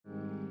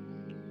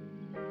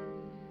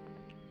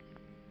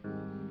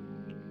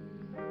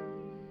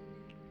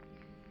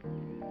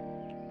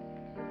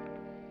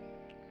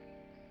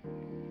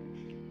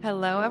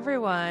Hello,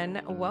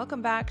 everyone.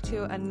 Welcome back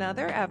to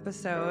another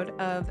episode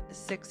of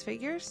Six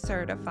Figures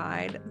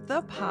Certified,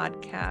 the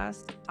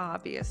podcast,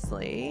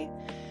 obviously.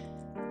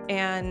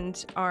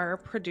 And our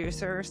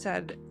producer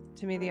said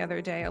to me the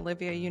other day,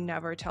 Olivia, you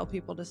never tell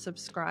people to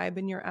subscribe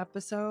in your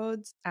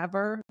episodes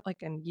ever,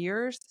 like in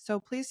years. So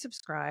please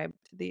subscribe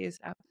to these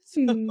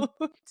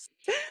episodes.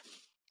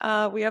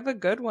 We have a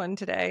good one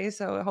today,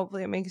 so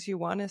hopefully it makes you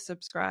want to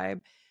subscribe.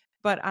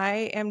 But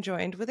I am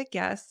joined with a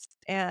guest,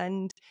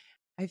 and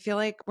I feel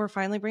like we're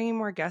finally bringing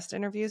more guest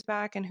interviews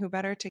back, and who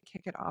better to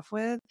kick it off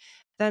with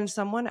than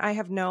someone I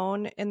have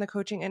known in the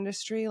coaching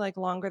industry like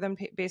longer than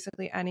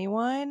basically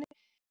anyone.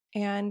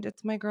 And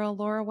it's my girl,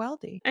 Laura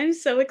Weldy. I'm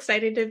so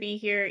excited to be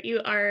here.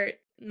 You are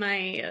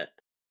my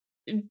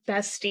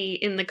bestie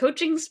in the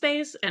coaching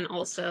space and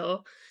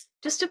also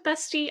just a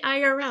bestie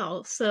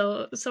IRL.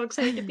 So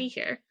excited to be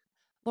here.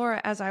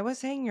 Laura, as I was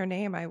saying your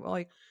name, I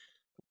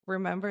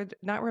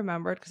not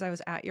remembered because I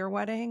was at your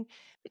wedding,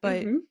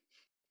 but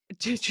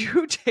did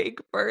you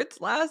take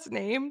Bert's last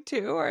name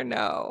too, or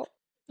no?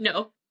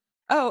 No.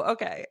 Oh,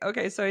 okay.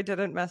 Okay, so I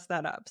didn't mess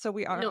that up. So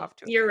we are off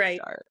to a good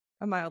start,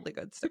 a mildly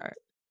good start.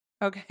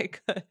 Okay,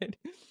 good.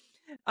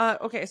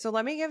 Okay, so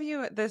let me give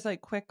you this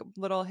like quick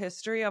little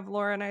history of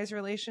Laura and I's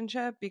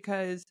relationship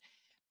because,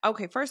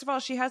 okay, first of all,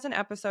 she has an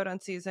episode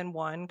on season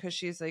 1 because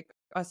she's like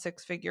a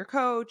 6-figure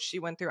coach. She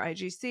went through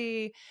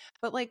IGC,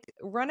 but like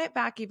run it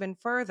back even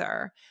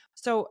further.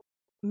 So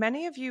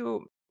many of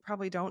you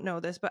probably don't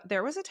know this, but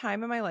there was a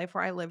time in my life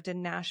where I lived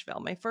in Nashville.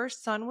 My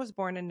first son was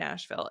born in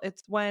Nashville.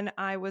 It's when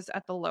I was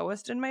at the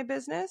lowest in my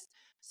business.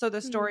 So the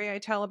story I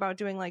tell about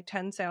doing like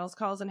 10 sales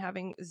calls and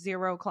having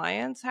 0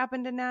 clients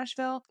happened in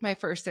Nashville. My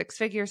first 6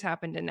 figures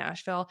happened in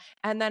Nashville.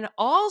 And then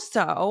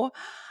also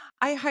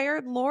I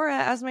hired Laura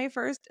as my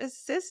first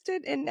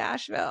assistant in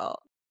Nashville.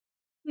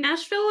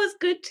 Nashville was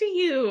good to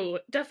you.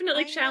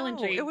 Definitely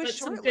challenging, it was but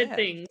some good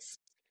things.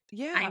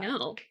 Yeah. I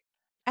know.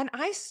 And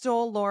I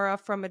stole Laura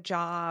from a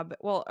job.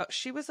 Well,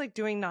 she was like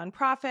doing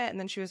nonprofit and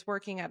then she was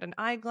working at an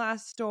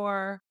eyeglass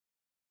store.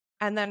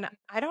 And then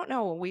I don't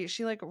know,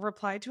 she like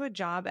replied to a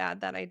job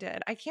ad that I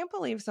did. I can't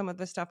believe some of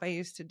the stuff I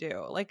used to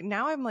do. Like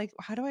now I'm like,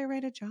 how do I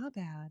write a job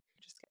ad?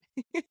 Just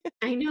kidding.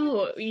 I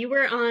know. You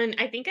were on,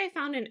 I think I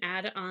found an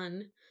ad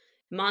on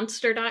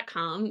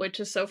monster.com, which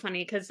is so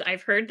funny because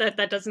I've heard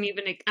that doesn't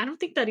even, I don't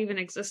think that even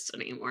exists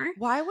anymore.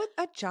 Why would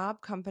a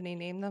job company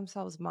name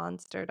themselves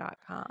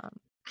monster.com?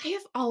 I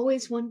have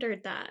always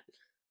wondered that.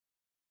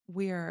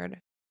 Weird.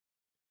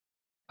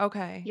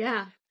 Okay.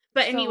 Yeah.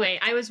 But anyway,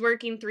 I was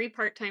working 3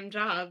 part-time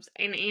jobs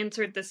and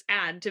answered this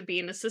ad to be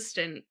an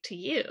assistant to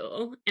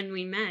you. And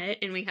we met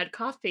and we had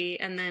coffee.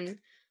 And then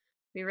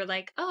we were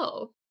like,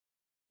 oh,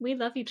 we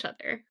love each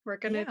other. We're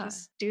going to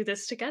just do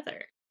this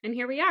together. And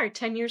here we are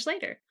 10 years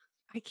later.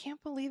 I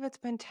can't believe it's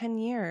been 10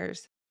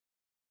 years.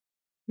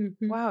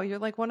 Mm-hmm. Wow, you're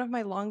like one of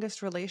my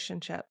longest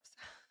relationships.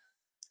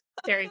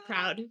 Very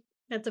proud.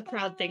 That's a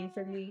proud thing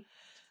for me.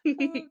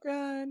 Oh,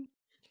 God.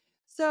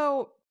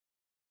 So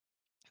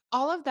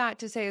all of that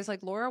to say is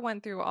like Laura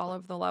went through all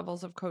of the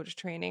levels of coach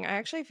training. I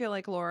actually feel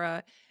like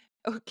Laura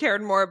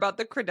cared more about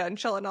the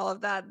credential and all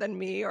of that than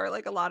me or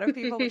like a lot of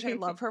people, which I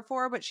love her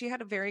for, but she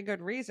had a very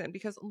good reason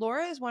because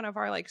Laura is one of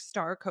our like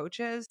star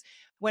coaches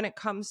when it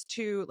comes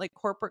to like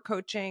corporate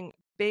coaching,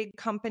 big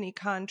company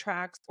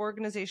contracts,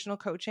 organizational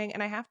coaching.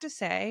 And I have to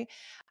say,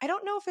 I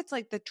don't know if it's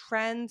like the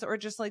trends or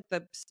just like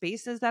the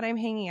spaces that I'm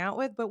hanging out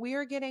with, but we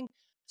are getting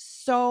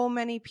so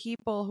many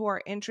people who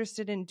are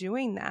interested in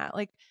doing that.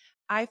 Like,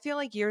 I feel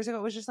like years ago,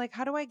 it was just like,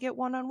 how do I get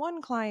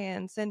one-on-one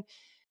clients? And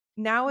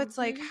now it's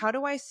like, how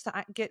do I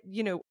get,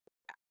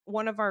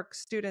 one of our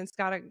students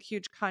got a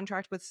huge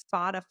contract with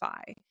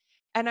Spotify.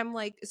 And I'm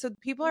like, so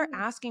people are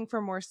asking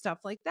for more stuff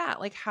like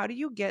that. Like, how do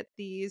you get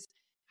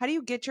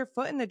your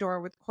foot in the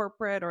door with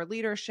corporate or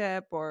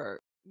leadership or,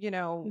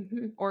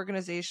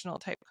 organizational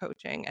type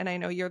coaching? And I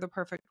know you're the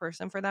perfect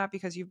person for that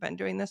because you've been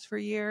doing this for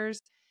years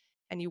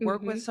and you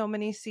work with so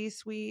many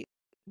C-suite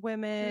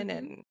women.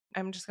 And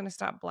I'm just going to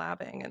stop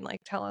blabbing and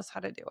like tell us how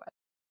to do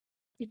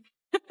it.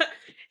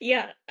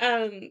 Yeah.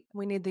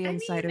 We need the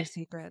insider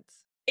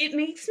secrets. It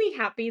makes me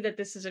happy that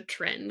this is a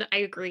trend. I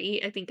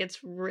agree. I think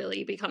it's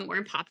really become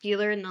more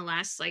popular in the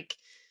last like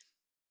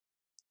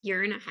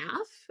year and a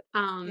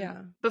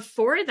half.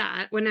 Before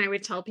that, when I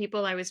would tell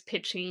people I was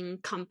pitching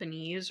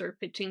companies or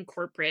pitching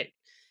corporate,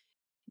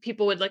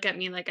 people would look at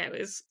me like I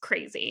was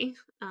crazy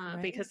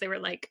because they were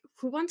like,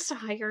 who wants to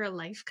hire a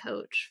life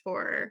coach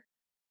for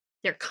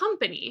their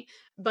company?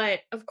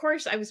 But of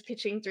course, I was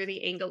pitching through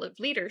the angle of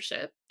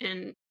leadership.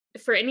 And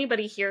for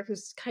anybody here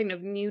who's kind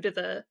of new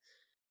to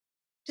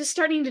just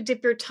starting to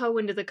dip your toe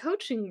into the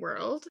coaching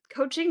world,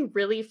 coaching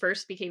really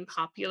first became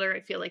popular, I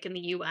feel like, in the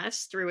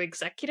US through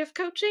executive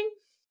coaching,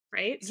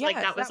 right? So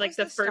that was like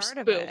the first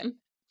boom.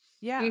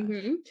 Yeah.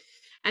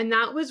 And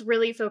that was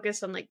really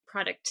focused on like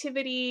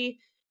productivity,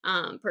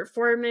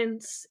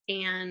 performance,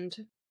 and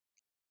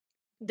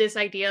this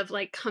idea of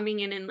like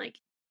coming in and like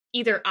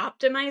either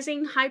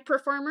optimizing high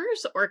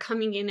performers or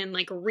coming in and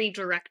like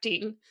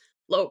redirecting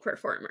low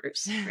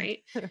performers,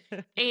 right?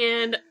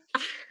 And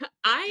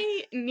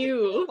I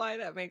knew. Why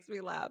that makes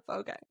me laugh.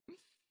 Okay.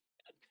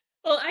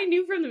 Well, I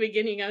knew from the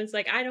beginning, I was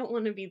like, I don't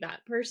want to be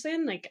that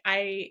person. Like,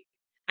 I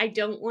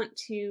don't want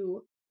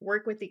to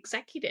work with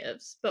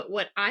executives, but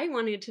what I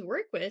wanted to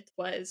work with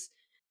was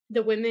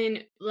the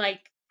women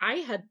like I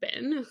had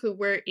been, who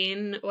were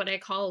in what I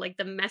call like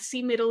the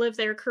messy middle of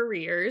their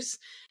careers,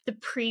 the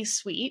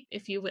pre-suite,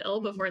 if you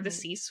will, before the Mhm.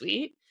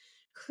 C-suite,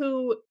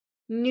 who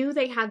knew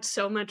they had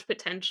so much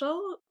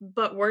potential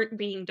but weren't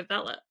being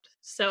developed.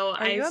 So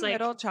Are I you a was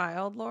like, middle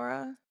child,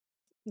 Laura?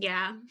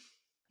 yeah.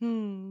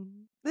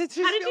 It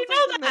How just did you feels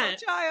like the know middle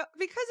that? child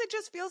because it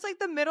just feels like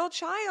the middle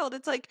child.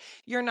 It's like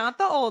you're not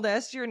the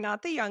oldest, you're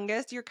not the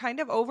youngest, you're kind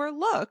of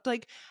overlooked.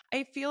 Like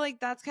I feel like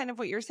that's kind of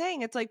what you're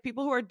saying. It's like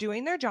people who are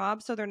doing their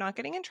job so they're not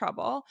getting in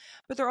trouble,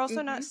 but they're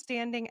also not Mhm.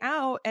 standing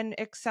out and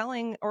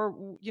excelling or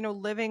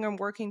living and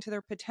working to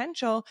their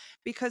potential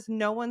because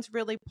no one's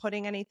really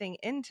putting anything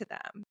into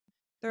them.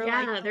 They're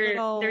like Yeah, the they're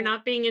little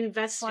not being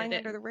invested flying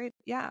under in. the radar.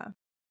 Yeah.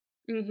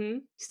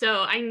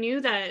 So I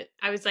knew that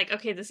I was like,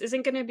 okay, this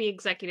isn't going to be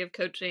executive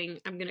coaching.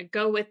 I'm going to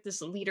go with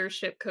this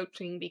leadership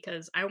coaching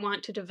because I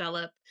want to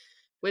develop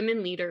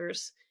women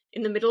leaders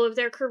in the middle of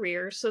their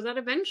careers so that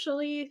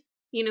eventually,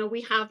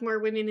 we have more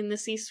women in the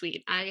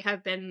C-suite. I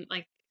have been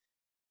like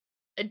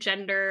a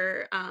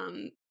gender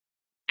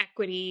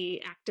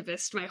equity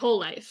activist my whole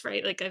life,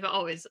 right? Like I've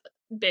always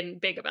been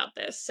big about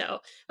this.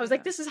 So I was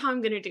like, Yeah. this is how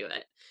I'm going to do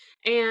it.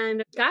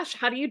 And gosh,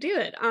 how do you do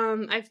it?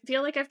 I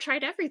feel like I've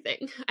tried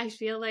everything. I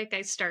feel like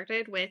I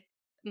started with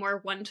more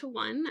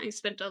one-to-one. I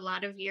spent a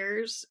lot of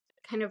years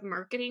kind of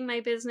marketing my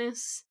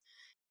business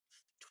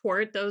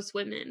toward those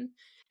women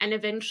and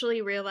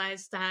eventually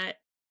realized that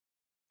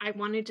I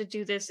wanted to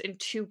do this in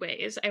two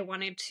ways. I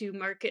wanted to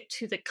market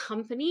to the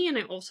company and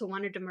I also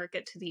wanted to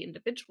market to the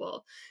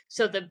individual.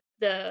 So Yeah.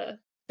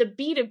 the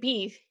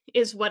B2B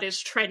is what is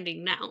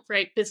trending now,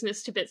 right?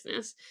 Business to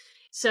business.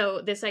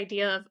 So this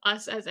idea of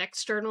us as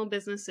external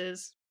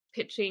businesses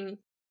pitching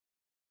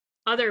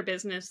other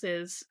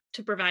businesses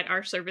to provide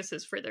our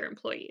services for their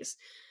employees.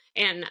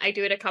 And I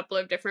do it a couple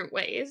of different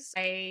ways.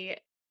 I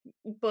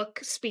book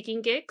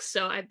speaking gigs.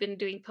 So I've been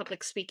doing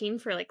public speaking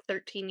for like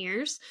 13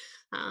 years.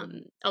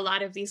 A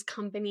lot of these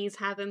companies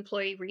have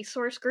employee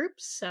resource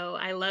groups. So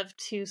I love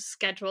to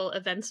schedule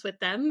events with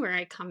them where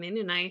I come in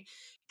and I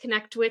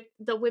connect with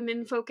the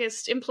women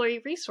focused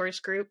employee resource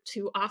group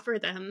to offer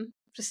them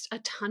just a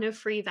ton of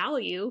free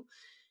value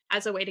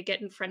as a way to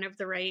get in front of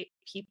the right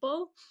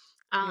people.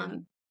 Yeah.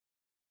 Um,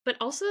 but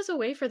also as a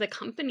way for the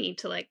company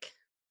to like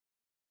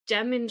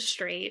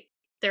demonstrate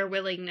their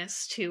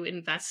willingness to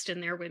invest in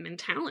their women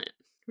talent,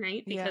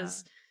 right? Yeah.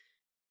 Because,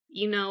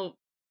 you know,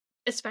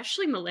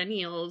 especially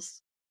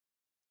millennials,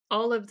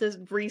 all of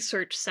the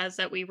research says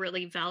that we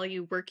really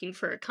value working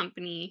for a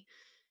company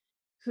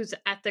whose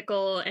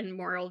ethical and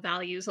moral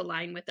values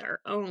align with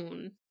our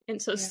own.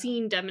 And so Yeah.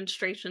 seeing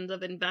demonstrations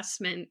of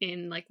investment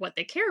in like what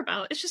they care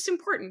about is just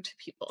important to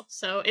people.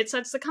 So it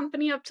sets the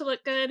company up to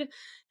look good.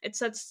 It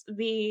sets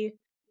the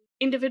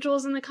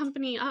individuals in the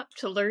company up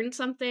to learn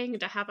something and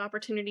to have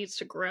opportunities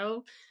to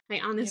grow. I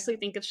Yeah. honestly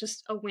think it's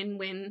just a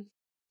win-win,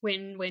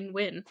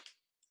 win-win-win.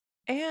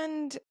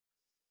 And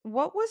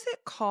what was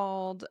it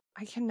called?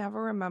 I can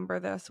never remember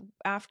this.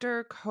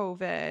 After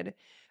COVID,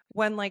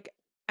 when like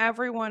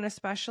everyone,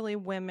 especially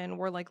women,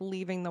 were like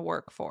leaving the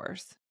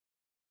workforce.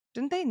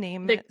 Didn't they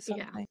name The it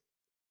yeah, something?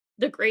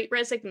 the Great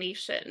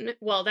Resignation.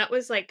 Well, that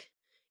was like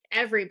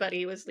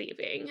everybody was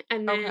leaving,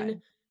 and then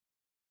Okay.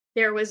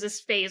 there was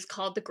this phase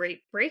called the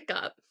Great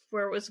Breakup,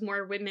 where it was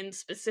more women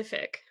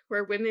specific,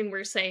 where women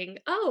were saying,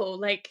 "Oh,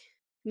 like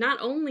not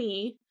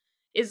only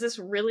is this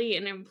really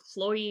an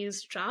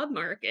employee's job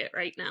market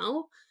right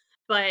now,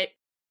 but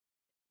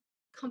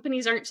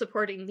companies aren't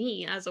supporting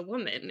me as a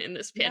woman in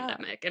this Yeah.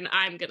 pandemic and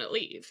I'm going to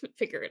leave,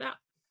 figure it out."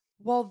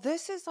 Well,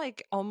 this is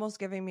like almost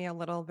giving me a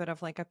little bit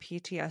of like a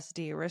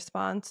PTSD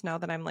response now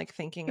that I'm like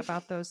thinking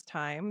about those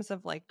times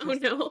of like Oh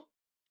just no.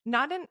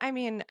 not in, I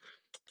mean,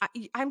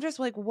 I'm just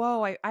like,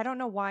 whoa, I don't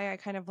know why I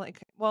kind of like,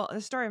 well,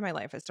 the story of my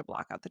life is to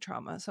block out the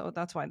trauma. So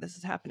that's why this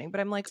is happening.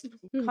 But I'm like,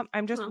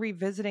 I'm just Well,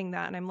 revisiting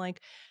that. And I'm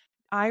like,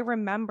 I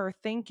remember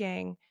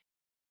thinking,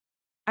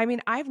 I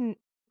mean,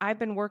 I've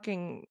been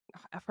working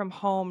from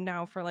home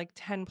now for like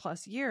 10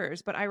 plus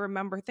years, but I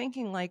remember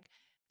thinking like,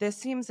 this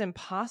seems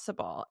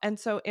impossible. And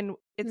so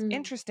it's mm,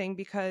 interesting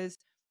because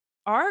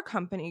our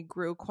company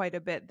grew quite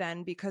a bit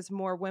then because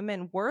more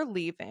women were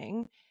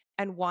leaving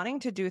and wanting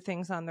to do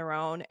things on their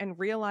own and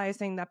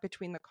realizing that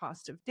between the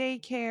cost of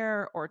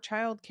daycare or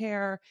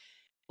childcare,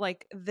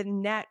 like the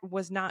net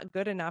was not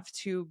good enough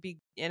to be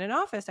in an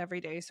office every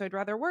day. So I'd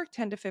rather work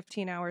 10 to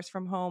 15 hours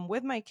from home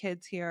with my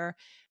kids here,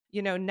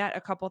 net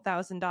a couple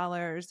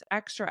 $1,000s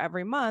extra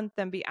every month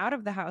than be out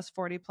of the house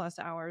 40 plus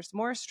hours,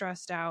 more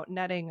stressed out,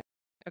 netting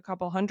a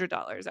couple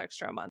 $100s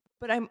extra a month.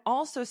 But I'm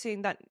also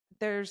seeing that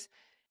there's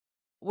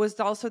was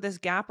also this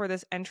gap or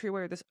this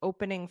entryway or this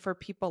opening for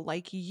people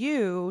like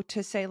you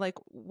to say like,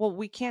 well,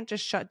 we can't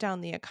just shut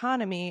down the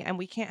economy and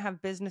we can't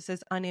have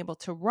businesses unable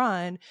to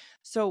run.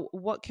 So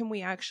what can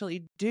we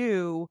actually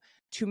do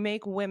to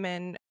make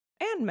women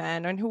and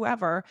men and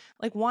whoever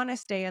like want to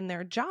stay in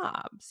their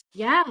jobs.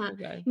 Yeah.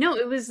 Okay. No,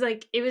 it was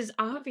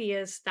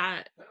obvious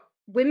that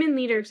women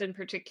leaders in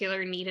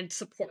particular needed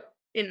support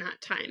in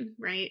that time,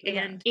 right?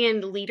 Yeah.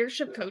 And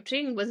leadership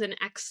coaching was an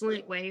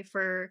excellent way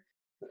for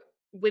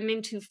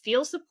women to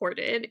feel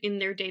supported in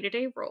their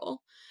day-to-day role,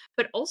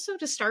 but also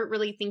to start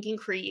really thinking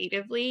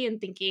creatively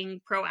and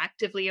thinking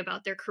proactively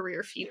about their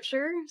career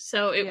future.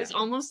 So it Yeah. was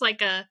almost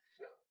like a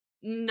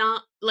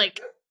not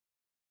like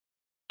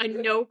a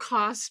no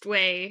cost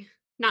way,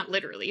 not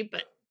literally,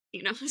 but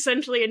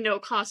essentially a no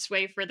cost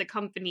way for the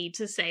company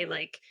to say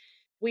like,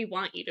 we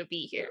want you to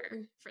be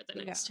here for the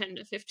Yeah. next 10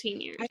 to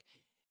 15 years.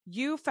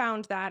 You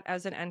found that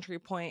as an entry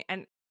point,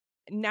 and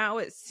now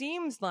it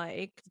seems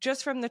like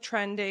just from the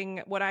trending,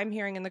 what I'm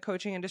hearing in the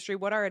coaching industry,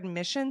 what our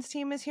admissions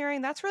team is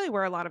hearing, that's really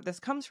where a lot of this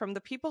comes from.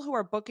 The people who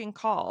are booking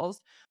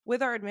calls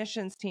with our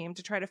admissions team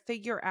to try to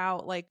figure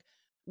out like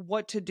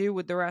what to do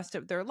with the rest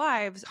of their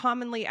lives,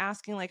 commonly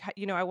asking like,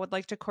 I would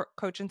like to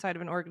coach inside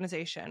of an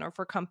organization or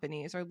for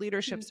companies or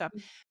leadership stuff.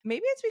 Mhm.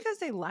 Maybe it's because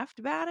they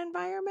left bad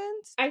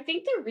environments. I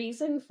think the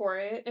reason for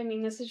it, I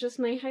mean, this is just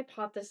my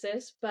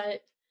hypothesis,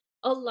 but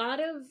a lot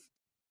of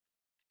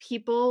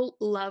people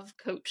love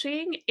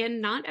coaching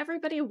and not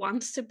everybody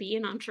wants to be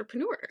an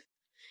entrepreneur.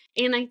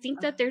 And I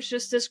think that there's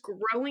just this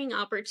growing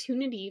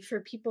opportunity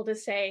for people to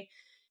say,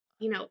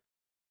 you know,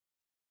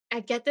 I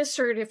get this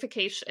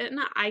certification.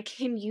 I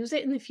can use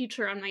it in the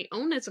future on my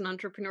own as an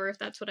entrepreneur if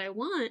that's what I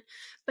want.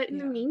 But in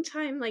the Yeah.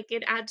 meantime, like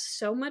it adds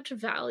so much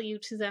value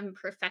to them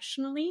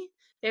professionally.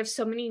 They have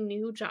so many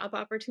new job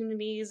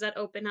opportunities that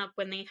open up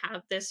when they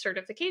have this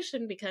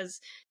certification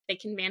because they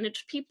can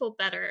manage people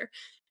better.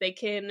 They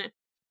can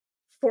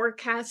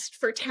forecast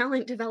for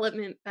talent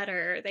development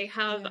better. They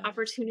have Yeah.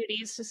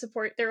 opportunities to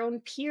support their own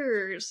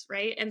peers,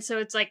 right? And so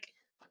it's like,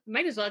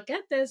 might as well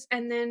get this.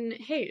 And then,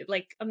 hey,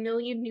 like a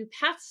million new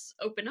paths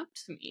open up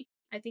to me.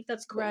 I think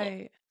that's cool.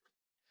 Right.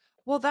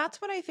 Well,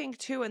 that's what I think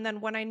too. And then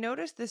when I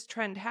noticed this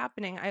trend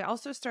happening, I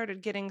also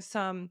started getting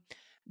some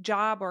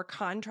job or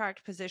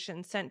contract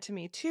positions sent to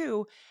me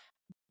too.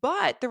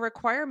 But the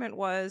requirement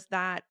was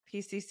that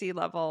PCC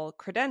level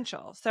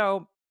credential.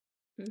 So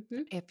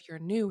Hmm. if you're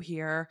new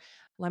here,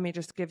 let me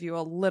just give you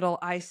a little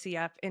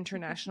ICF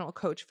International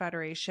Coach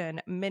Federation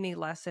mini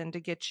lesson to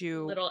get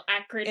you Little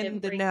in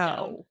acronym the breakdown.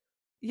 know.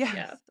 Yes,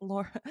 Yeah.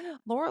 Laura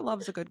Laura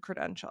loves a good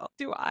credential.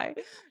 Do I?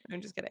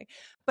 I'm just kidding.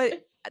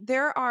 But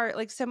there are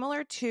like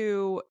similar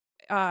to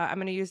I'm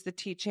going to use the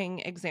teaching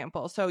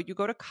example. So you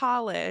go to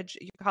college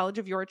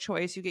of your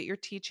choice, you get your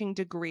teaching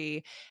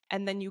degree,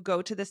 and then you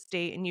go to the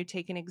state and you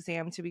take an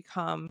exam to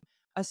become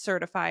a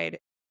certified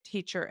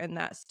teacher in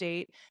that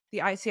state. The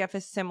ICF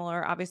is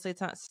similar. Obviously,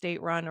 it's not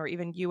state run or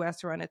even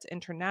US run, it's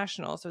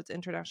international. So it's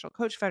International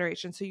Coach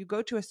Federation. So you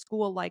go to a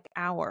school like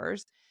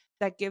ours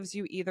that gives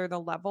you either the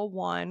level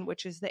 1,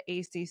 which is the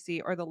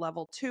ACC, or the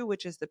level 2,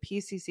 which is the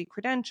PCC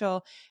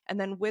credential. And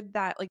then with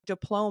that like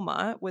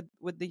diploma with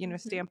the Hmm.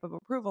 stamp of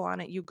approval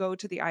on it, you go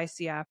to the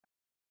ICF,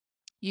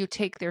 you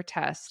take their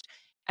test,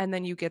 and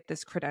then you get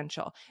this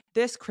credential.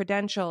 This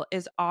credential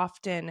is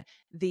often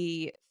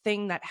the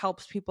thing that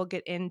helps people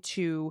get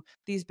into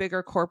these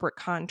bigger corporate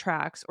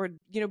contracts or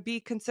be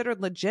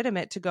considered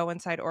legitimate to go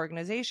inside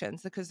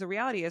organizations, because the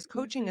reality is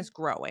coaching Hmm. is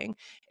growing.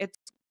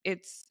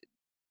 It's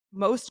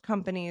most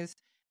companies,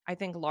 I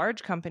think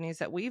large companies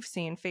that we've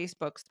seen,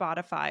 Facebook,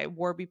 Spotify,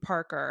 Warby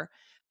Parker,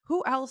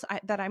 who else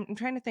that I'm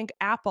trying to think,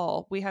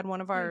 Apple. We had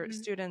one of our Hmm.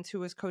 students who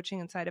was coaching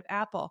inside of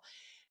Apple.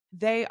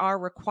 They are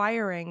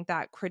requiring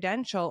that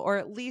credential, or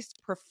at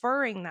least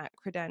preferring that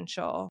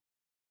credential,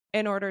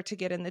 in order to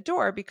get in the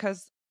door,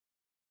 because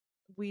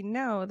we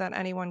know that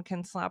anyone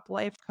can slap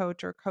life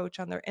coach or coach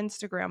on their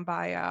Instagram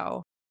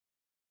bio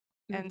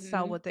and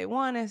sell Hmm. what they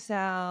want to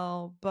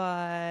sell.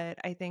 But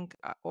I think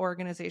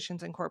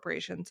organizations and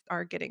corporations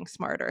are getting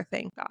smarter,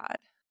 thank God.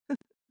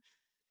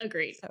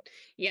 Agreed. So,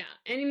 Yeah.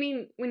 And I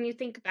mean, when you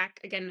think back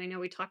again, I know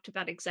we talked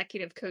about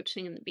executive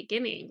coaching in the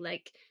beginning.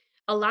 Like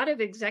a lot of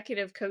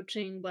executive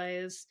coaching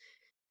was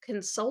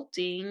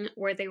consulting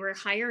where they were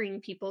hiring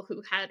people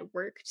who had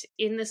worked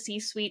in the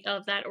C-suite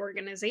of that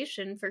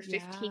organization for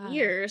 15 yeah.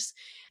 years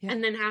Yeah.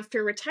 and then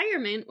after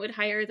retirement would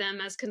hire them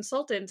as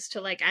consultants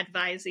to like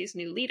advise these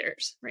new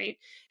leaders, right?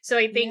 So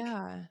I think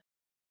Yeah.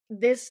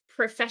 this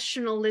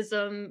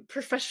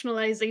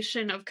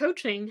professionalization of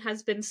coaching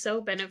has been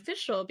so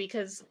beneficial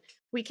because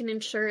we can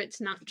ensure it's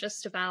not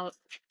just about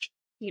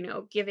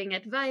giving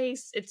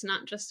advice. It's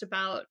not just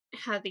about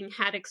having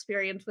had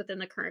experience within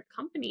the current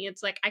company.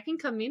 It's like I can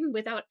come in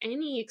without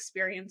any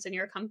experience in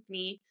your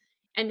company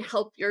and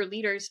help your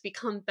leaders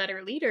become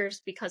better leaders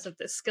because of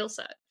this skill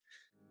set.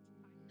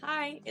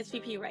 Hi, it's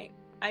PP Wright,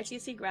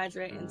 ITC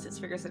graduate and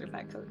six-figure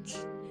certified coach.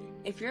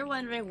 If you're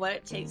wondering what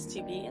it takes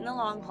to be in the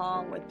long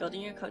haul with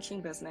building your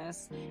coaching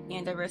business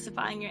and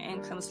diversifying your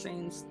income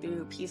streams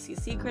through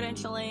PCC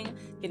credentialing,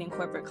 getting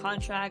corporate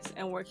contracts,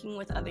 and working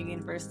with other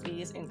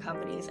universities and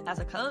companies as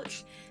a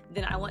coach,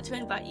 then I want to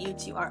invite you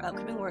to our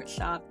upcoming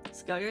workshop,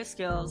 Scale Your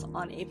Skills,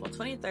 on April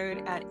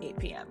 23rd at 8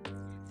 p.m.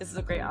 This is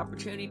a great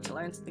opportunity to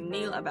learn something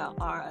new about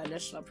our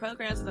additional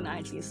programs within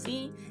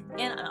IGC,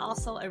 and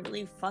also a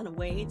really fun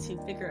way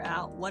to figure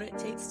out what it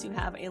takes to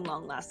have a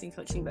long-lasting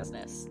coaching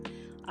business.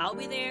 I'll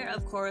be there,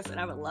 of course, and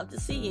I would love to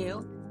see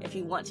you. If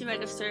you want to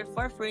register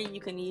for free,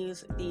 you can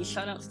use the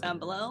show notes down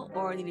below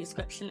or the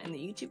description in the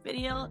YouTube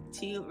video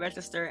to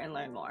register and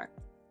learn more.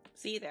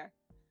 See you there.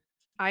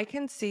 I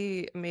can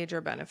see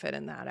major benefit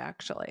in that,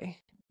 actually.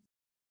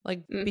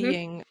 Like Mhm.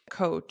 being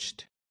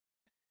coached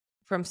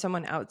from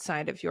someone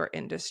outside of your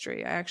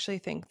industry. I actually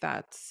think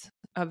that's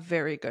a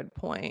very good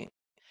point.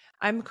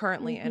 I'm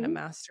currently in a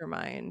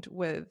mastermind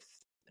with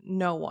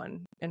no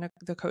one in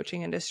the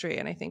coaching industry,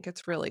 and I think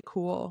it's really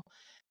cool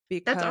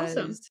That's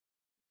awesome. because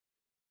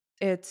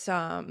it's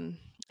and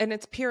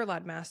it's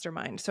peer-led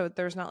mastermind, so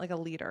there's not like a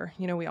leader.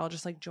 You know, we all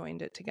just like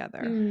joined it together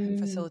and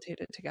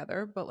facilitated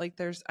together, but like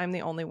I'm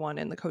the only one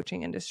in the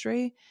coaching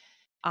industry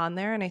on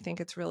there, and I think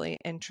it's really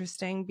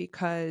interesting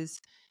because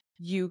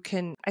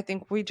I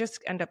think we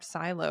just end up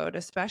siloed,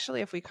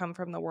 especially if we come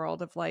from the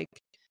world of like,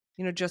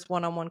 you know, just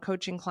one-on-one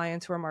coaching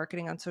clients who are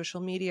marketing on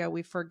social media.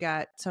 We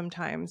forget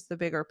sometimes the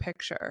bigger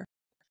picture,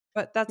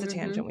 but that's a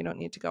tangent we don't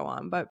need to go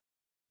on. But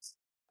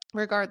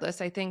regardless,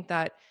 I think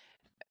that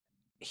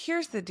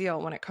here's the deal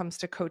when it comes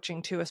to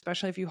coaching too,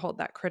 especially if you hold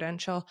that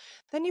credential,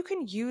 then you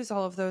can use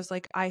all of those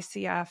like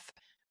ICF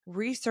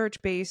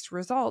research-based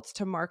results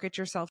to market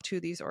yourself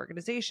to these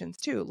organizations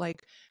too.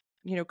 Like,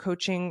 you know,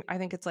 coaching, I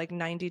think it's like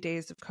 90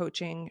 days of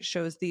coaching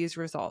shows these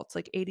results,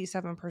 like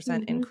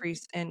 87%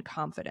 increase in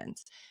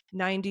confidence,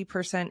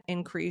 90%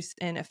 increase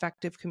in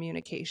effective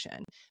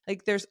communication.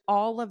 Like there's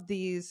all of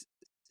these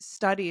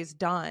studies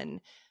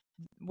done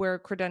where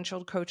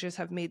credentialed coaches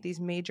have made these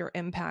major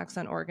impacts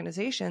on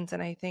organizations.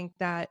 And I think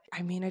that,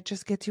 I mean, it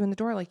just gets you in the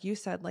door. Like you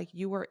said, like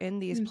you were in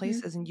these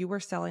places and you were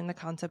selling the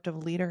concept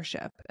of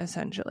leadership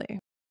essentially.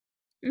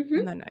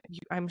 And then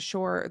I'm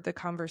sure the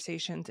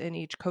conversations in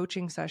each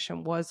coaching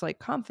session was like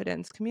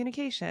confidence,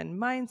 communication,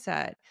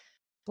 mindset,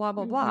 blah,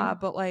 blah, blah.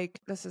 But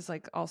like, this is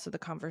like also the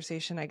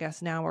conversation, I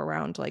guess, now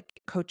around like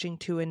coaching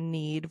to a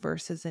need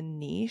versus a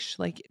niche.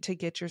 Like to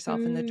get yourself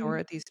in the door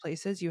at these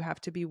places, you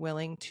have to be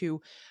willing to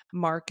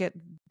market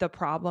the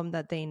problem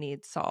that they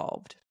need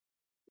solved.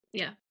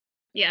 Yeah.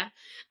 Yeah.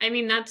 I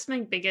mean, that's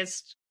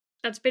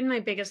been my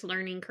biggest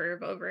learning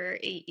curve over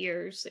 8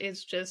 years,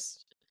 is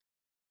just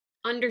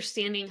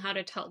understanding how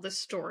to tell the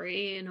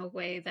story in a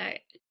way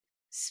that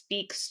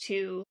speaks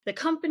to the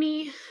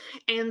company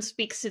and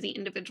speaks to the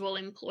individual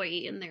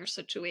employee in their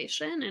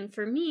situation. And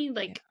for me,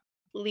 like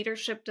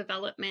leadership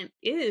development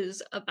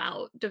is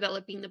about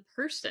developing the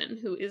person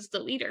who is the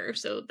leader.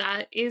 So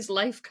that is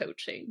life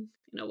coaching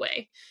in a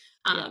way.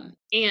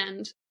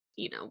 And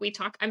you know,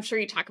 I'm sure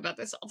you talk about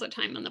this all the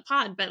time on the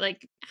pod, but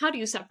like, how do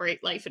you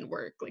separate life and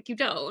work? Like you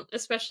don't,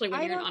 especially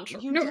when you're an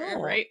entrepreneur,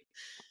 right?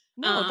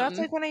 No, that's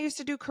like when I used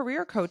to do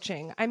career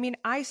coaching. I mean,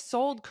 I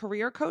sold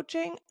career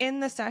coaching in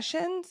the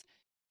sessions.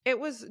 It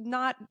was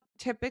not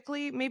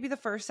typically, maybe the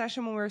first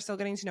session when we were still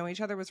getting to know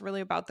each other was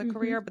really about the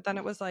career, but then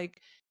it was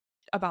like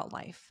about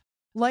life.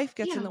 Life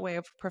gets in the way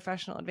of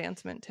professional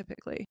advancement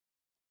typically.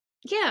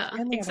 Yeah,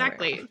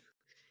 exactly.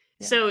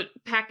 So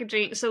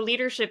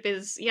leadership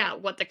is,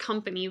 what the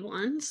company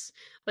wants.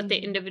 What the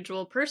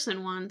individual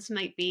person wants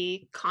might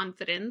be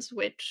confidence,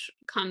 which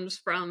comes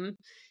from,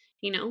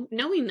 you know,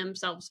 knowing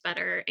themselves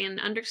better and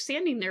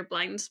understanding their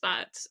blind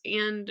spots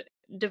and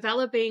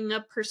developing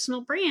a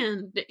personal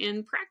brand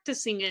and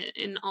practicing it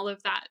and all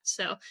of that.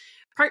 So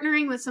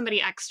partnering with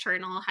somebody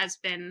external has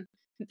been,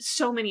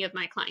 so many of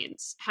my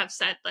clients have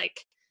said,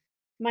 like,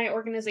 my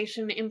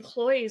organization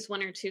employs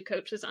 1 or 2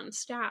 coaches on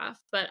staff,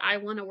 but I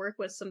want to work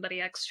with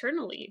somebody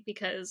externally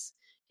because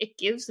it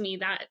gives me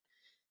that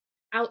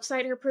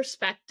outsider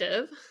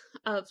perspective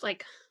of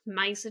like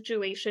my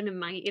situation in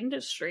my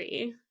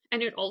industry.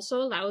 And it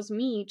also allows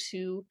me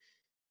to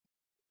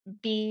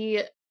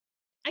be,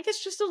 I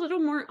guess, just a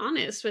little more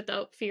honest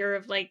without fear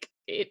of like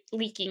it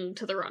leaking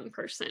to the wrong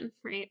person,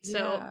 right?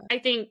 So I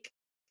think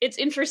it's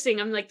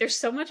interesting. I'm like, there's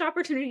so much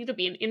opportunity to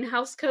be an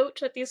in-house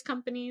coach at these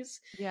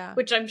companies,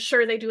 which I'm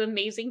sure they do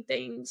amazing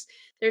things.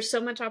 There's so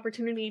much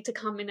opportunity to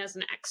come in as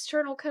an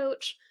external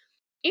coach,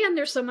 and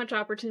there's so much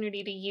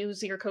opportunity to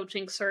use your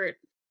coaching cert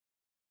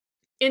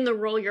in the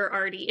role you're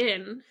already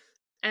in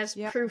as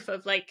proof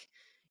of like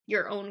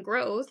your own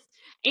growth.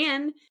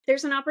 And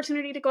there's an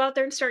opportunity to go out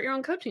there and start your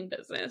own coaching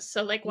business.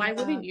 So like, why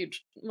wouldn't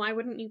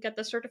you get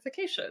the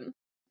certification?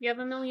 You have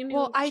a million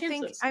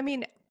chances.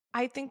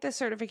 I think the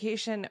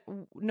certification,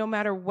 no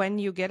matter when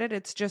you get it,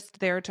 it's just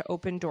there to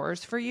open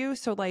doors for you.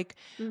 So like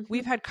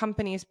we've had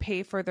companies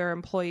pay for their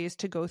employees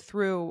to go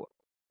through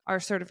our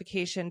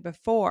certification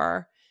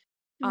before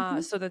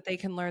so that they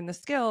can learn the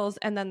skills.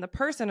 And then the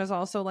person is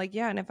also like,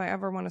 and if I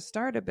ever want to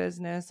start a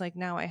business, like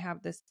now I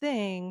have this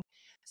thing.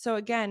 So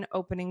again,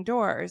 opening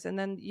doors. And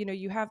then, you know,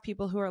 you have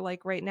people who are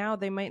like right now,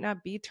 they might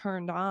not be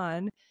turned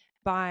on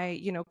by,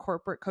 you know,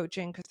 corporate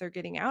coaching because they're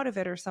getting out of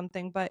it or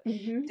something. But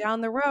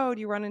down the road,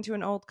 you run into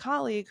an old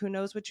colleague who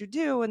knows what you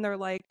do. And they're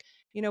like,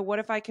 what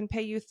if I can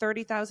pay you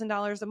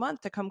 $30,000 a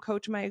month to come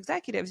coach my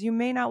executives? You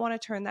may not want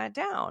to turn that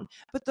down.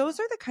 But those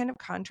are the kind of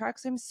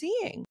contracts I'm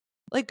seeing.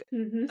 Like,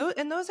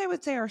 and those I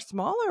would say are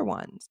smaller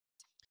ones.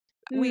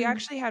 We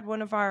actually had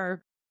one of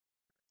our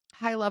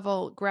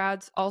high-level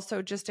grads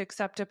also just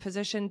accept a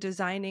position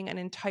designing an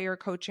entire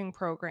coaching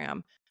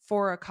program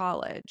for a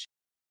college.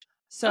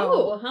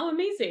 So, how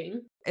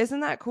amazing.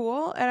 Isn't that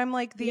cool? And I'm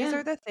like, these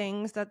are the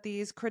things that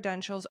these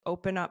credentials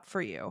open up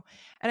for you.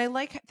 And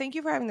thank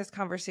you for having this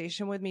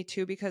conversation with me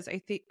too, because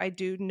I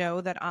do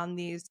know that on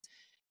these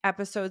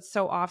episodes,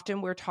 so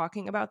often we're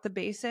talking about the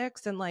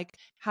basics and like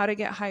how to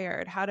get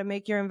hired, how to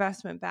make your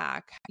investment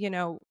back. I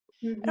don't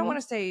want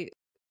to say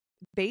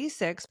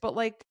basics, but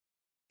like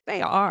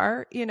they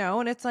are,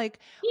 and it's like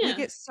we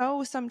get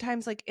so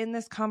sometimes like in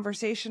this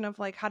conversation of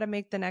like how to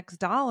make the next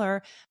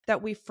dollar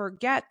that we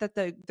forget that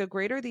the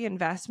greater the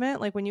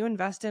investment, like when you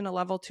invest in a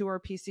level 2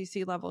 or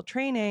PCC level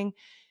training,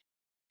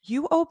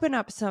 you open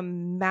up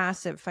some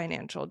massive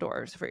financial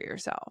doors for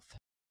yourself.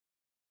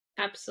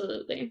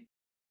 Absolutely.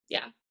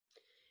 Yeah.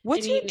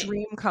 What's your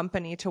dream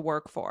company to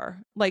work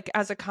for, like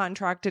as a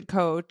contracted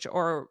coach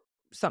or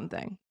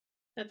something?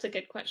 That's a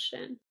good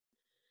question.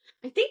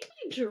 I think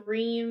my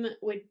dream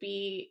would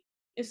be,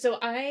 so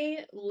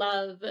I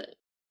love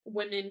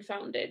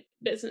women-founded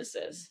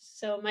businesses.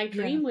 So my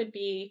dream would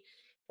be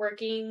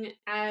working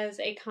as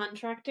a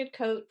contracted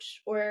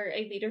coach or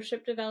a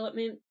leadership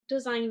development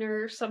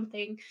designer or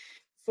something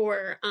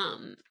for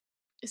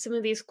some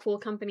of these cool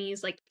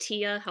companies like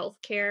Tia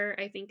Healthcare.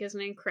 I think is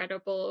an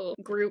incredible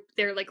group.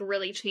 They're like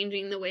really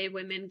changing the way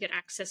women get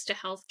access to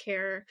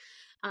healthcare.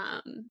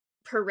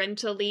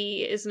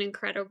 Parentally is an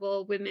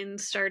incredible women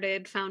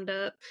started found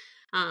up.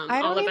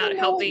 I don't all about even know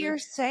helping. what you're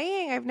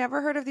saying. I've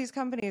never heard of these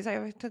companies. I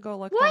have to go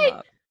look them What?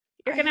 up.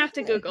 You're gonna have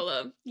to Google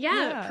them.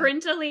 Yeah.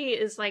 Parentally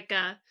is like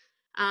a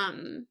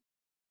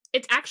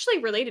it's actually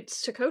related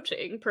to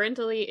coaching.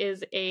 Parentally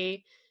is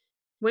a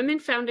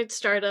women-founded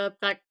startup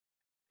that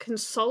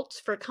consults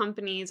for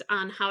companies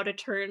on how to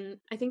turn,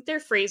 I think their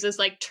phrase is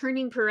like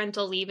turning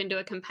parental leave into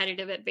a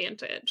competitive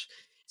advantage.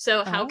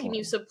 So how can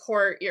you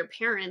support your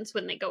parents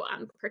when they go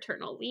on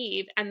paternal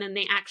leave? And then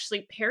they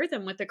actually pair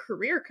them with a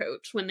career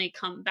coach when they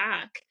come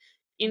back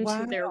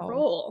into their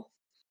role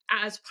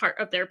as part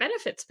of their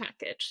benefits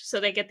package. So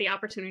they get the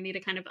opportunity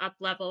to kind of up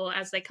level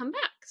as they come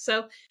back.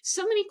 So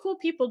many cool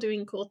people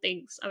doing cool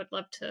things. I would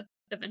love to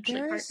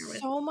eventually partner with.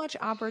 There's so much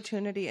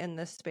opportunity in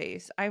this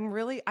space. I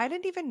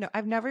didn't even know.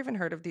 I've never even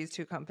heard of these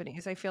two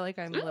companies. I feel like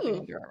I'm living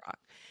under a rock.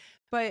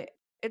 But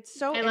it's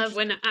so I love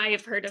when I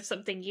have heard of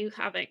something you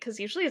haven't, because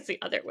usually it's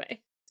the other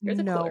way. You're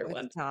the cooler one. No,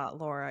 it's not,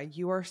 Laura.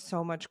 You are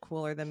so much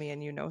cooler than me,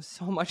 and you know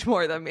so much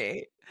more than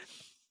me.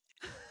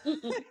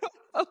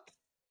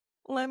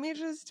 Let me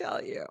just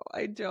tell you,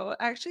 I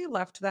actually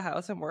left the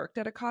house and worked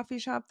at a coffee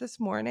shop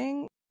this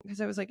morning because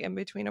I was like in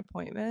between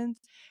appointments,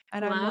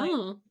 and I'm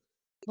like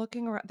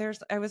looking around.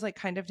 I was like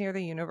kind of near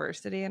the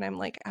university, and I'm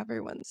like,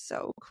 everyone's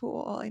so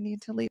cool. I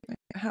need to leave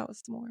my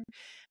house more.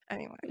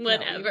 Anyway,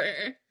 whatever.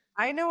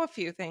 I know a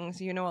few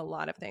things. You know a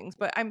lot of things,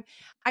 but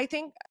I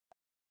think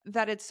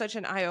that it's such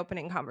an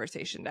eye-opening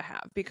conversation to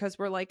have, because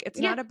we're like, it's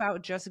not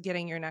about just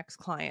getting your next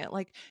client.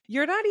 Like,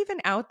 you're not even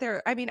out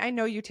there. I mean, I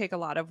know you take a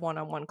lot of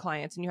one-on-one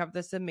clients, and you have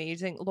this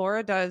amazing,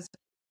 Laura does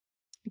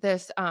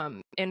this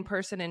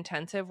in-person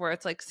intensive where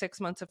it's like 6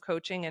 months of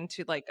coaching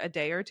into like a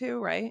day or two,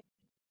 right?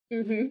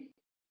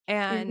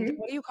 And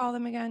what do you call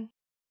them again?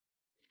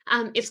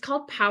 It's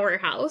called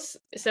Powerhouse.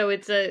 So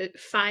it's a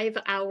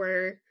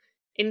 5-hour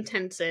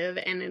intensive,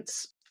 and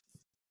it's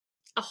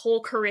a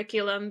whole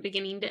curriculum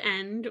beginning to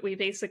end. We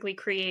basically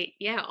create,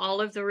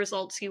 all of the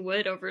results you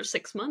would over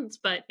 6 months,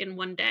 but in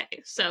one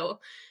day. So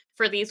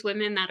for these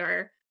women that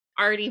are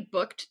already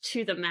booked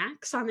to the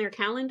max on their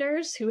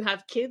calendars, who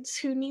have kids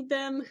who need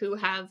them, who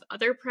have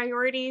other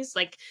priorities,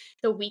 like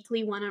the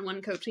weekly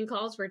one-on-one coaching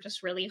calls were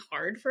just really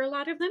hard for a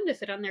lot of them to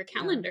fit on their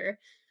calendar.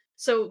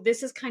 So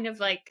this is kind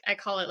of like, I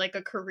call it like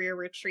a career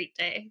retreat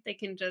day. They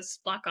can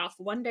just block off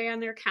one day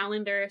on their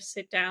calendar,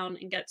 sit down,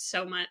 and get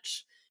so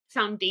much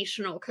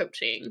foundational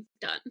coaching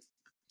done.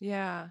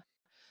 Yeah.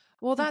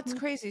 Well, that's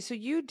crazy. So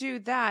you do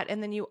that,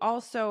 and then you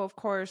also, of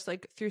course,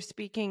 like through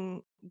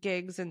speaking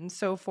gigs and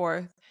so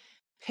forth,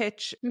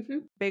 pitch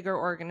bigger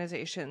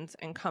organizations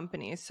and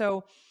companies.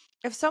 So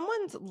if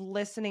someone's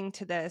listening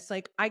to this,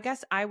 like, I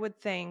guess I would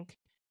think,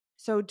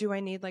 so do I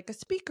need like a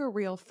speaker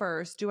reel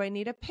first? Do I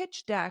need a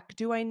pitch deck?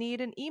 Do I need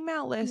an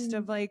email list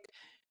of like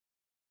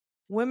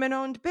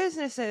women-owned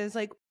businesses?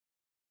 Like,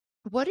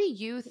 what do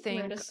you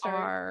think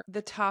are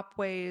the top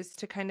ways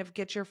to kind of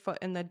get your foot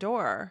in the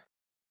door?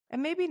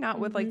 And maybe not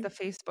with like the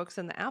Facebooks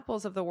and the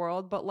Apples of the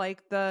world, but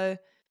like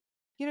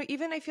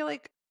even I feel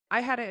like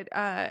I had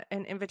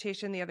an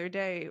invitation the other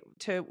day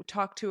to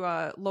talk to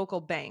a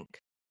local bank.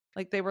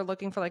 Like they were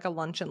looking for like a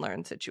lunch and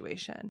learn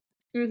situation.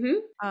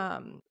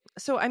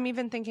 So I'm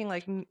even thinking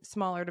like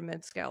smaller to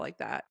mid scale like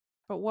that.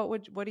 But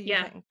what do you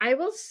think? I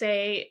will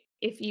say,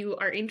 if you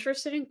are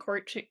interested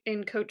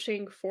in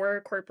coaching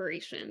for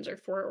corporations or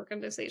for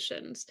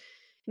organizations,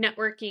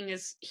 networking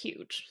is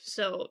huge.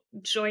 So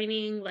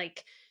joining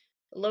like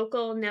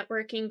local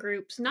networking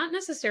groups, not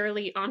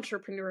necessarily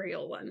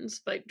entrepreneurial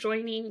ones, but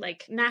joining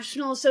like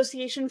National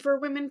Association for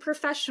Women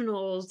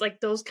Professionals,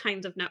 like those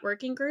kinds of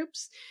networking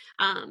groups,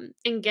 and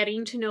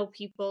getting to know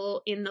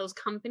people in those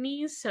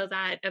companies so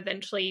that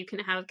eventually you can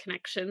have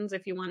connections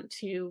if you want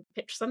to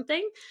pitch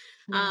something.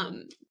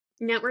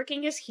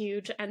 Networking is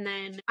huge. And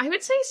then I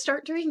would say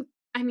start doing,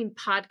 I mean,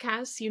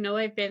 podcasts. You know,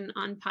 I've been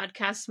on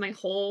podcasts my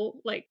whole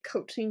like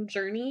coaching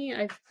journey.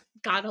 I've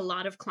got a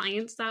lot of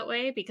clients that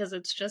way because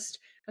it's just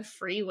a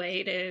free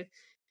way to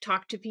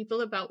talk to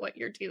people about what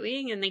you're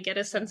doing and they get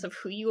a sense of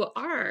who you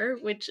are,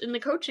 which in the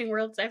coaching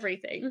world is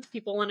everything.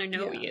 People want to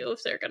know you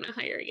if they're going to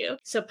hire you.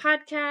 So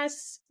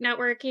podcasts,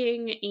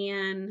 networking,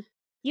 and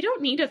you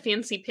don't need a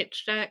fancy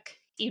pitch deck.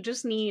 You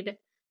just need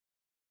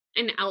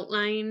an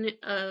outline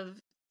of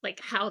like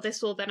how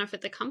this will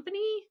benefit the company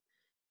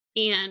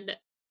and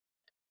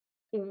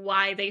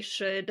why they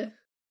should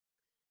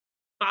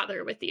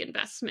bother with the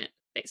investment,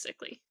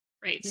 basically,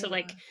 right? So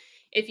like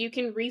if you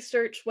can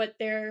research what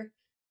their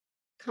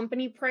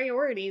company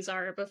priorities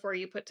are before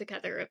you put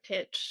together a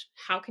pitch,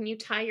 how can you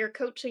tie your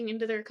coaching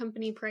into their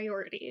company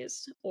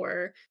priorities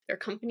or their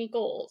company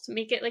goals?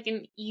 Make it like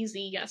an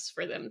easy yes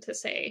for them to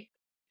say,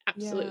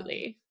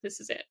 absolutely, this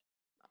is it.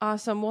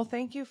 Awesome. Well,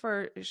 thank you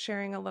for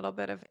sharing a little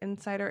bit of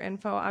insider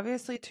info.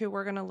 Obviously, too,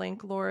 we're going to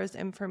link Laura's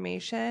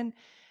information.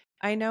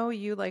 I know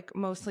you like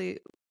mostly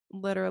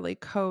literally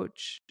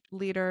coach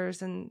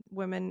leaders and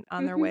women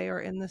on their way or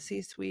in the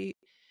C-suite.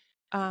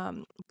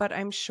 But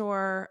I'm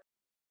sure,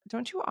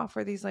 don't you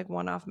offer these like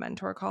one-off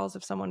mentor calls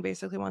if someone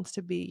basically wants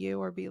to be you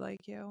or be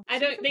like you?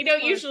 They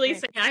don't usually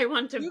say I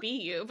want to be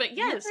you, but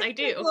yes, I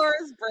do.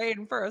 Laura's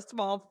brain for a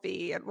small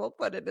fee and we'll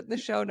put it in the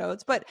show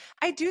notes. But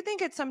I do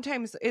think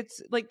sometimes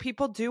it's like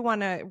people do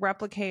want to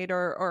replicate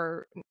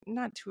or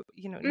not to,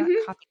 not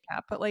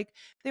copycat, but like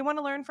they want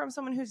to learn from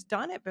someone who's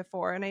done it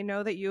before. And I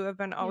know that you have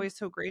been always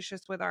so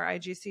gracious with our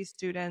IGC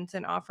students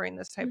and offering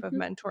this type of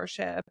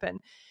mentorship. And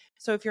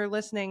so if you're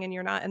listening and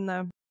you're not in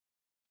the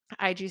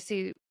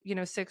IGC,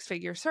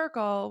 6-figure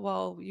circle,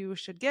 well, you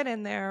should get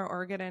in there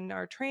or get in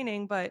our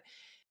training. But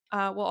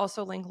we'll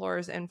also link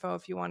Laura's info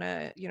if you want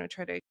to,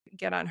 try to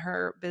get on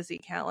her busy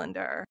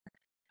calendar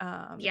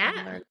and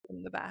learn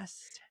from the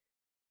best.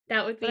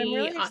 That would be I'm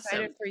really awesome.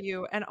 excited for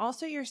you. And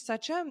also you're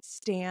such a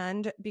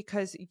stand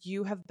because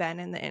you have been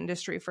in the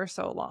industry for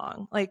so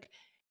long. Like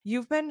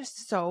you've been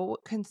so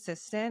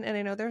consistent. And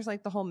I know there's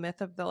like the whole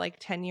myth of the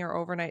like 10-year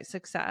overnight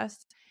success.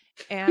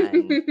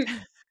 And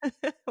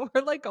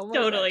we're like almost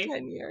at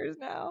 10 years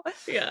now.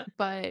 Yeah.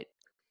 But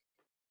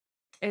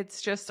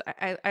it's just,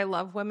 I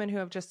love women who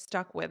have just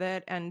stuck with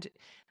it. And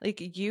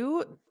like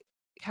you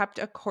kept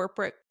a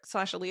corporate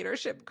 /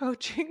 leadership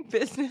coaching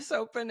business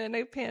open in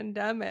a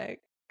pandemic.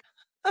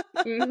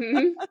 Love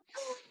you.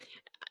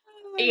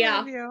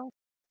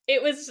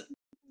 It was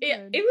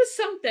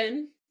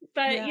something,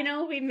 but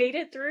we made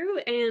it through.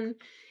 And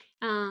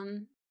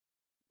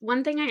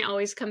one thing I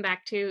always come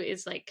back to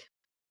is like,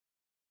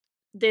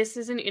 this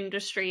is an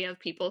industry of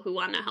people who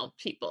want to help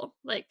people.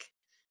 Like,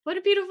 what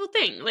a beautiful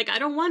thing. Like, I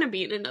don't want to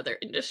be in another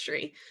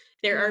industry.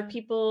 There are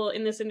people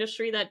in this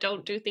industry that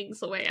don't do things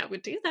the way I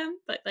would do them,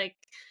 but like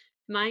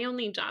my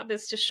only job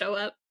is to show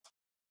up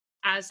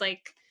as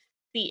like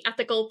the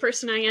ethical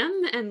person I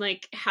am and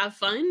like have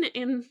fun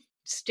and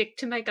stick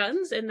to my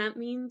guns. And that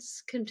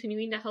means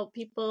continuing to help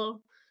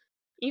people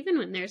even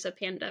when there's a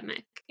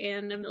pandemic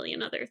and a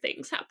million other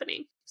things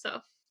happening.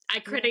 So I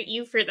credit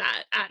you for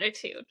that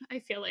attitude. I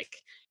feel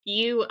like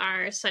you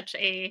are such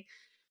a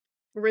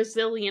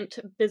resilient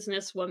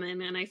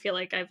businesswoman, and I feel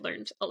like I've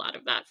learned a lot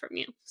of that from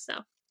you. So,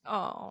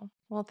 oh,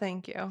 well,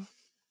 thank you.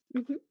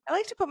 I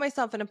like to put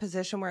myself in a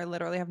position where I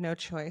literally have no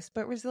choice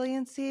but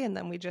resiliency, and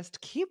then we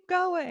just keep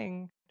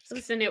going.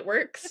 Listen, it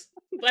works.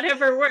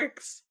 Whatever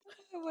works.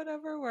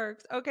 Whatever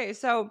works. Okay,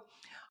 so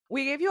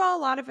we gave you all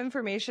a lot of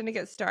information to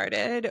get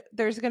started.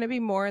 There's going to be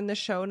more in the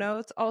show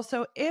notes.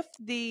 Also, if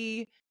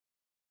the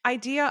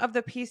idea of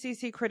the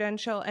PCC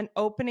credential and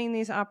opening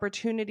these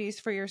opportunities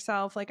for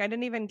yourself, like I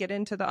didn't even get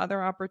into the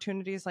other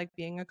opportunities like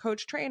being a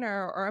coach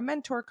trainer or a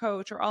mentor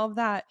coach or all of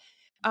that.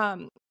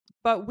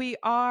 But we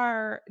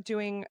are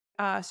doing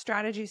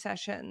strategy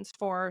sessions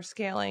for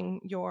scaling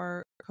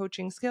your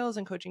coaching skills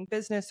and coaching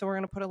business. So we're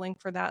going to put a link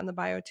for that in the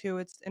bio too.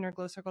 It's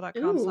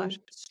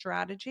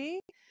innerglowcircle.com/strategy.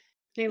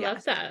 I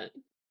love that.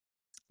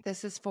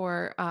 This is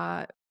for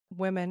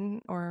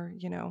women or,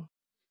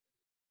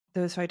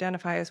 those who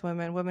identify as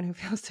women who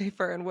feel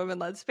safer in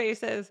women-led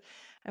spaces.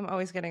 I'm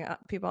always getting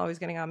people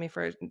on me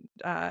for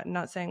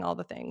not saying all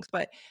the things,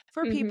 but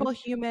for people,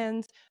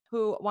 humans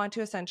who want to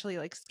essentially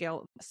like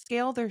scale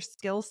their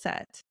skill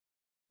set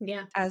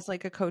as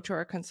like a coach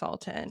or a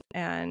consultant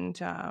and,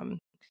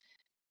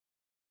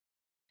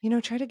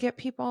 try to get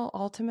people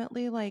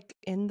ultimately like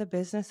in the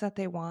business that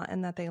they want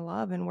and that they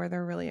love and where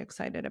they're really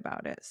excited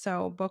about it.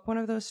 So book one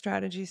of those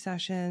strategy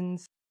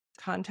sessions.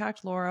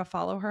 Contact Laura,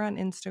 follow her on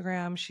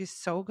Instagram. She's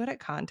so good at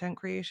content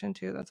creation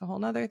too. That's a whole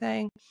nother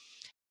thing.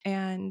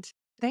 And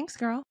thanks,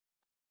 girl.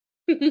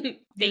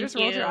 Thank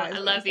you. I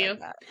love you.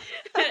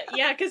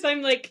 Yeah, because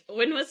I'm like,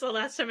 when was the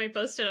last time I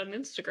posted on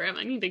Instagram?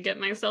 I need to get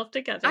myself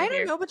together. I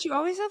don't know, but you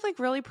always have like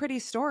really pretty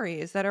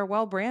stories that are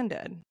well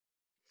branded.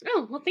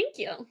 Oh, well, thank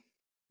you.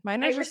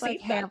 Mine are just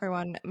like, hey,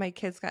 everyone, my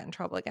kids got in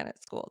trouble again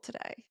at school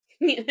today.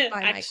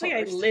 Actually,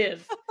 I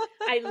live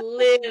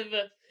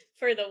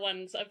for the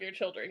ones of your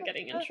children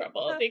getting in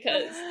trouble,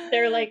 because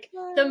they're like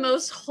the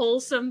most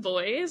wholesome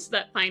boys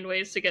that find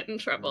ways to get in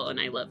trouble, and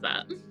I love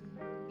that.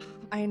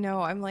 I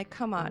know. I'm like,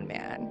 come on,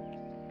 man.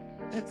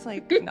 It's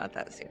like not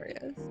that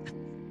serious.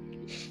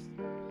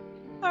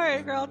 All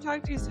right, girl.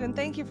 Talk to you soon.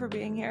 Thank you for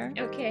being here.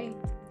 Okay.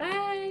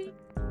 Bye.